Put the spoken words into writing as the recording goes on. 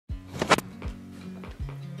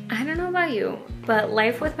I don't know about you, but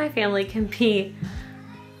life with my family can be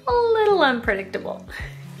a little unpredictable.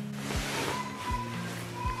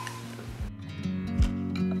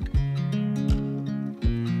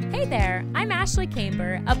 Hey there, I'm Ashley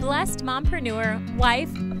Camber, a blessed mompreneur,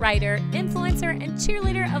 wife, writer, influencer, and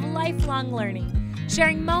cheerleader of lifelong learning,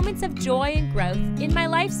 sharing moments of joy and growth in my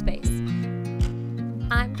life space.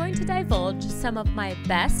 I'm going to divulge some of my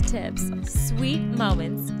best tips, sweet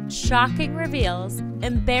moments, shocking reveals,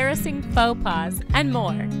 embarrassing faux pas, and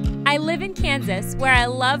more. I live in Kansas, where I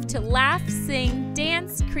love to laugh, sing,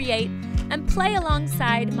 dance, create, and play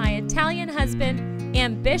alongside my Italian husband,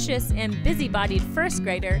 ambitious and busy-bodied first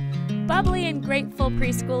grader, bubbly and grateful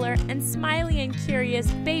preschooler, and smiley and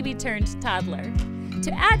curious baby-turned-toddler.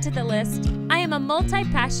 To add to the list, I am a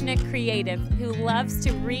multi-passionate creative who loves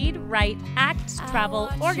to read, write, act, travel,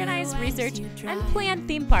 organize, research, and plan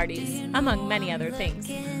theme parties, among many other things.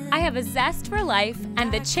 I have a zest for life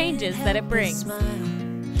and the changes that it brings.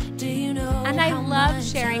 And I love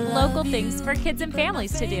sharing local things for kids and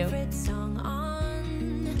families to do.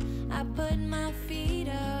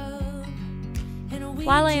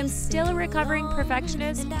 While I am still a recovering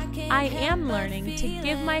perfectionist, I am learning to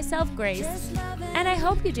give myself grace, and I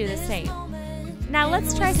hope you do the same. Now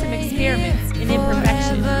let's try some experiments in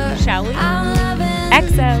imperfection, shall we?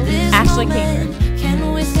 XO, Ashley Camber.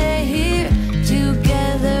 Can we stay here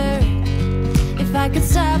together? If I could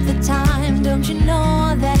stop the time, don't you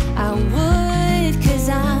know that I would? 'Cause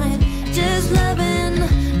I'm just loving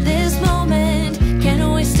this moment.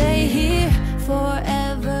 Can we stay here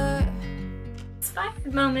forever?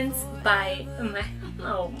 Inspired moments by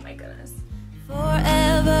oh my goodness.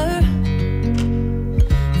 Forever,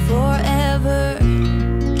 forever.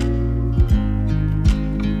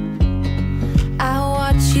 I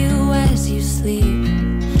watch you as you sleep.